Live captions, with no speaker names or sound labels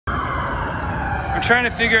I'm trying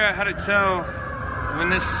to figure out how to tell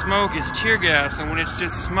when this smoke is tear gas and when it's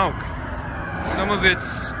just smoke. Some of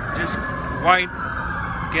it's just white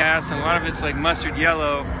gas and a lot of it's like mustard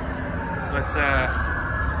yellow, but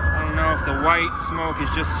I don't know if the white smoke is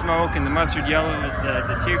just smoke and the mustard yellow is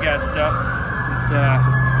the tear gas stuff. It's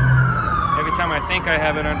every time I think I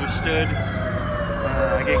have it understood,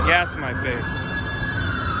 I get gas in my face.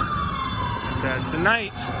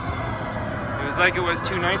 Tonight, it was like it was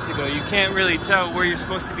 2 nights ago. You can't really tell where you're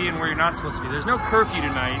supposed to be and where you're not supposed to be. There's no curfew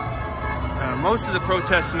tonight. Most of the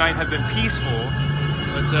protests tonight have been peaceful,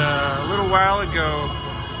 but a little while ago,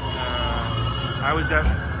 I was at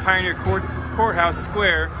Pioneer Courthouse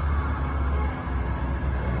Square.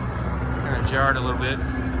 Kind of jarred a little bit.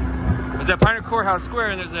 I was at Pioneer Courthouse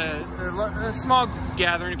Square, and there's a small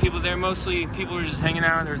gathering of people there. Mostly people were just hanging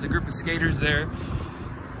out. There was a group of skaters there,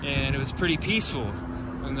 and it was pretty peaceful.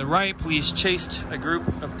 And the riot police chased a group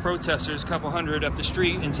of protesters, a couple hundred, up the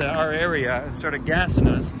street into our area and started gassing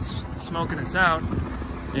us and smoking us out.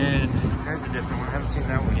 And there's a different one. I haven't seen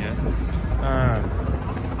that one yet.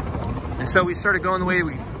 And so we started going the way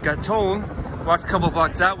we got told, walked a couple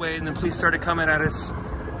blocks that way, and the police started coming at us,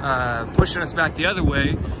 pushing us back the other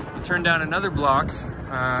way. We turned down another block,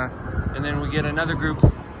 and then we get another group.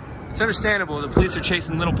 It's understandable. The police are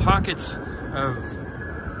chasing little pockets of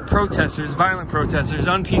protesters, violent protesters,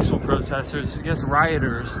 unpeaceful protesters, I guess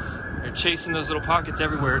rioters. They're chasing those little pockets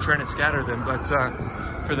everywhere, trying to scatter them. But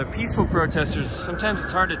for the peaceful protesters, sometimes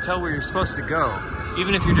it's hard to tell where you're supposed to go,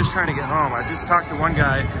 even if you're just trying to get home. I just talked to one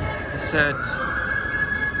guy that said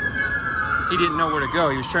he didn't know where to go.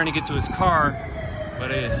 He was trying to get to his car,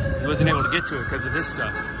 but he wasn't able to get to it because of this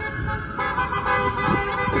stuff.